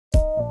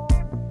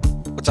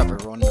What's up,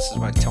 everyone? This is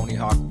my Tony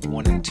Hawk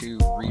 1 and 2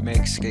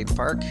 remake skate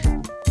park.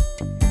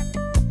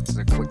 This is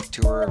a quick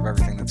tour of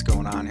everything that's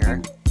going on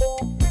here.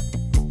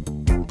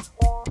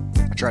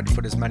 I tried to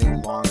put as many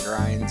long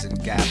grinds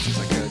and gaps as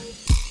I could.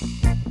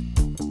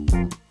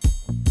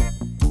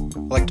 I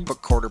like to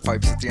put quarter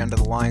pipes at the end of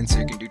the line so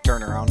you can do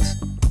turnarounds.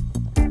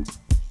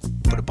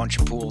 Put a bunch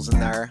of pools in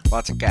there,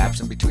 lots of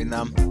gaps in between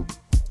them.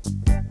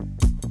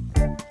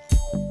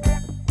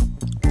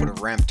 Put a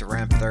ramp to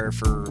ramp there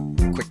for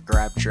quick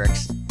grab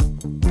tricks.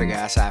 Big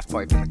ass half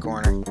pipe in the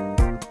corner.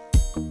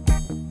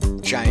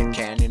 Giant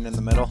canyon in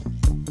the middle.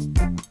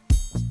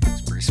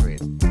 It's pretty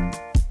sweet.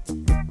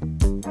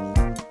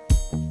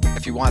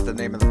 If you want the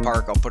name of the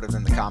park, I'll put it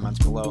in the comments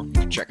below. You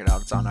can check it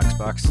out, it's on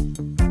Xbox.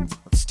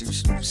 Let's do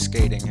some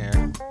skating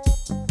here.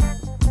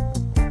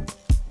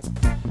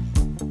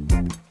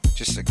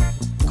 Just a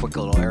quick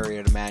little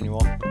area to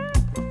manual.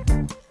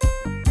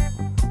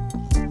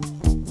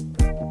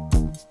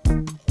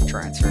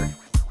 Transfer.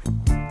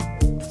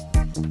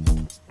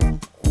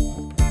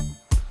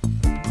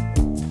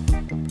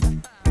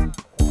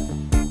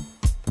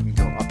 You can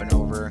go up and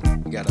over.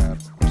 You got a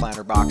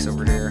planter box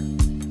over here.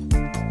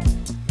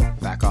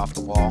 Back off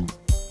the wall.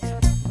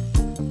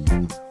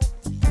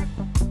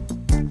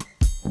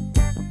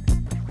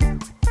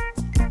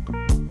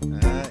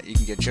 You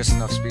can get just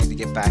enough speed to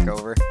get back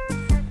over.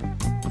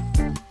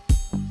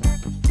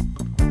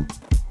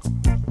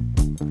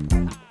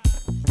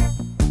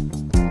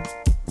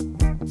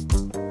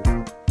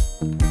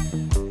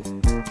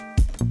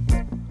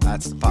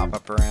 That's the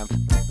pop-up ramp.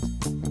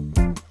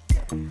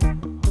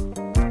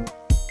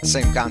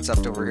 Same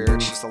concept over here,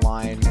 it's just a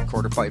line,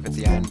 quarter pipe at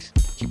the end.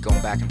 Keep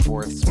going back and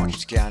forth as much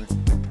as you can.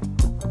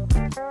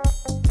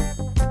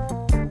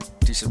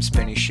 Do some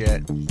spinny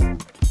shit.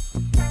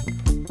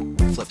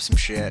 Flip some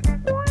shit.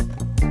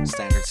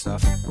 Standard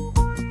stuff.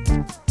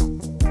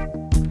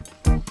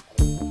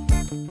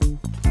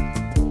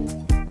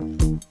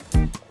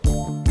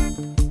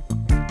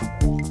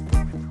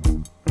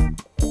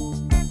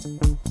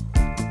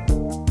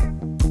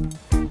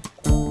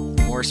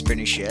 More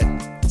spinny shit.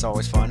 It's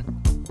always fun.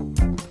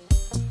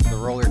 The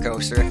roller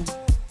coaster.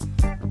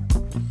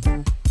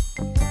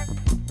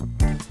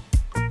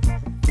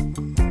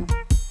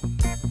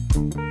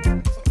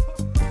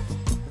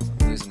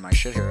 I'm losing my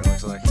shit here, it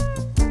looks like.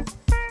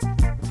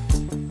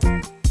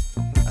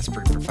 That's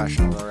pretty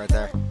professional though right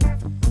there.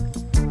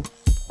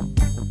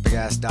 Big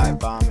ass dive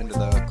bomb into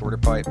the quarter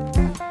pipe.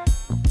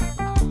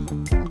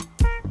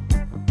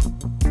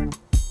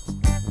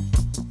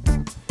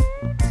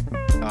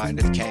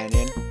 Into the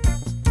canyon.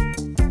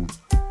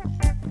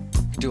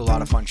 Do a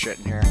lot of fun shit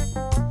in here.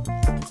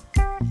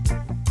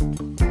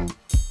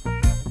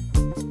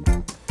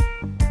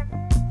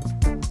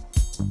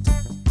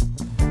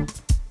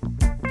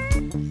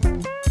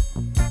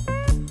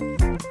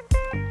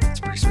 It's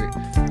pretty sweet.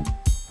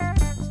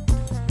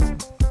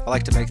 I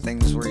like to make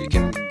things where you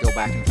can go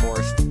back and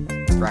forth,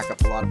 rack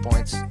up a lot of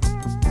points.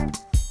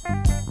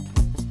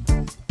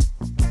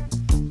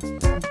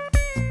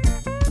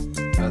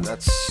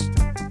 That's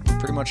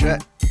pretty much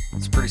it.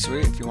 It's pretty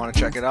sweet. If you want to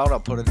check it out, I'll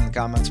put it in the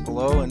comments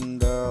below,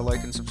 and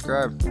like and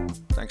subscribe.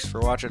 Thanks for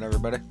watching,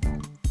 everybody.